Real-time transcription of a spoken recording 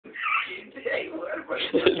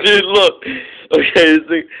Dude, look. Okay,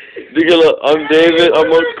 nigga, look. I'm David.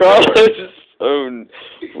 I'm on Carlos.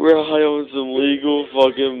 We're high on some legal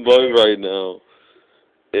fucking bug right now.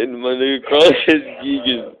 And my nigga Carlos is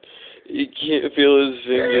geeking. He can't feel his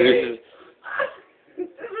fingers.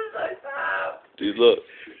 Dude, look.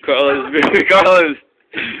 Carlos,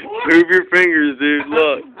 move your fingers, dude.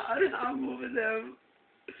 Look. I'm moving them.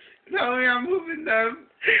 Tell me I'm moving them.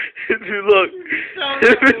 Dude, look.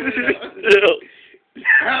 Still.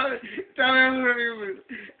 Tell me I'm moving.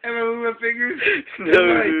 Am I moving my fingers?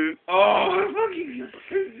 No, dude. Oh, fucking.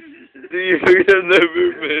 Dude, your fingers have no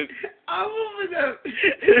movement. I'm moving them.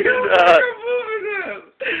 You're not. I'm moving them.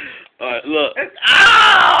 Alright, look.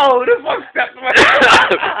 Ow! The fuck stepped my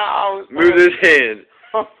Ow! Move this hand.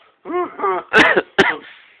 I'm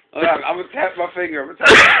gonna tap my finger. I'm gonna tap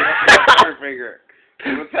my pointer finger.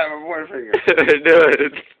 I'm gonna tap my pointer finger. Do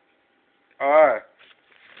it. Alright.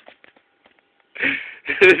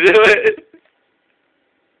 Do it.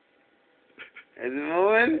 Is it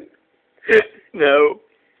moving? No.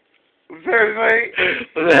 Seriously?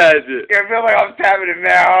 That's it. Yeah, I feel like I'm tapping it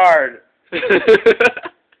mad hard.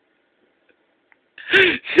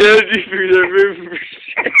 Show you for the room for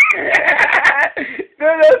shit. No,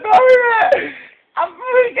 that's not that. I'm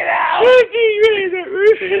freaking out. I'm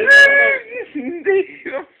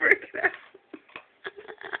freaking out.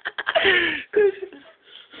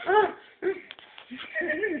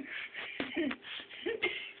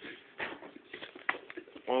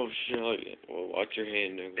 Oh shit! Well, watch your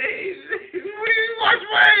hand, nigga. What do you mean, watch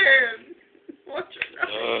my hand? Watch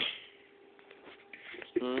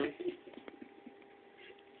your hand.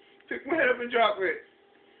 Pick my head up and drop it.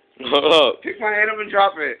 Hold up. Pick my head up and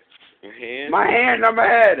drop it. Your hand? My hand, not my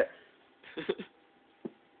head.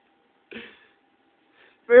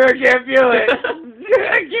 I can't feel it.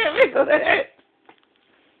 I can't feel it.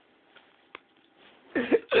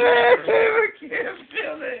 I can't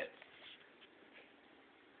feel it.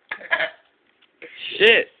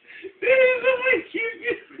 Shit. I can't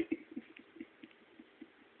feel it.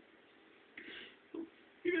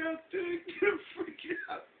 Get out there. Get him freaking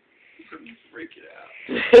out. I'm freaking out.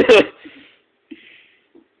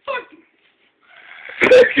 Fuck.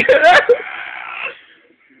 Get out.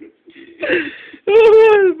 Oh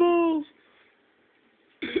my balls.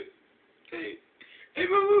 Hey,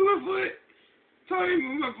 move my foot. Tony,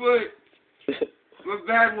 move my foot. My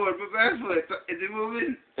bad foot. Is it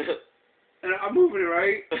moving? And I'm moving it,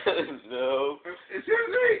 right? No.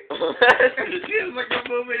 Seriously? It feels like I'm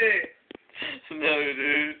moving it. No,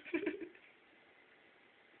 dude.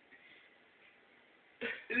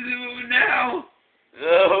 Is it moving now?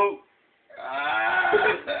 No.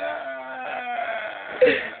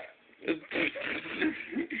 It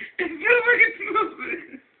feels like it's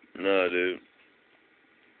moving. No, dude.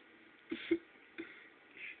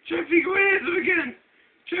 Try to pick my hands up again.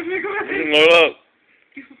 Try to pick my hands up. Look.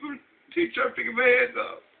 Try to pick my hands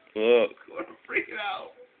up. Look. I'm freaking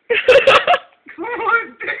out. Come on,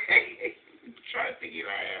 Dave. Try to pick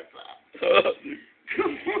my hands up.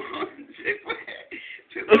 Come on, pick my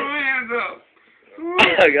hands up. Come on.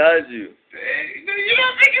 I got you. Dave, no, you're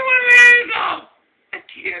not picking my hands up. I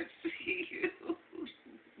can't see you.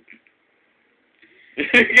 You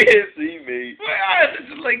can't see me. My eyes are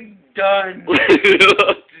just like done.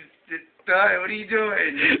 It's done. What are you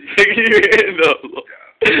doing? Take your hand up.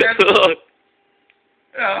 Look.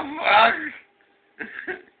 Oh, fuck.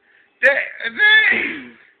 Dave.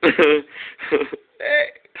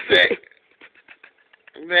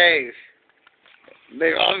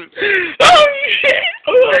 Dave. Oh shit!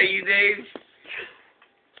 Is that you, Dave?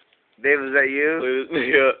 Dave, is that you?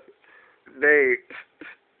 Yeah. Dave.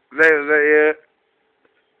 Dave, is that you?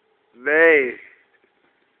 Dave.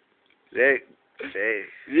 Dave. Dave.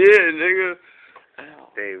 Yeah, nigga. Ow.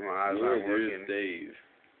 Dave, my eyes Where aren't is working. Dave?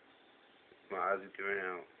 My eyes are doing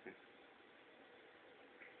out.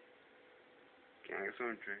 Can I get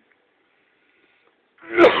some drink?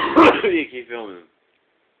 You keep filming.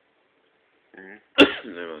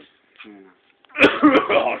 Never mind.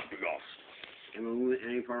 Am I moving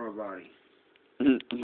any part of my body?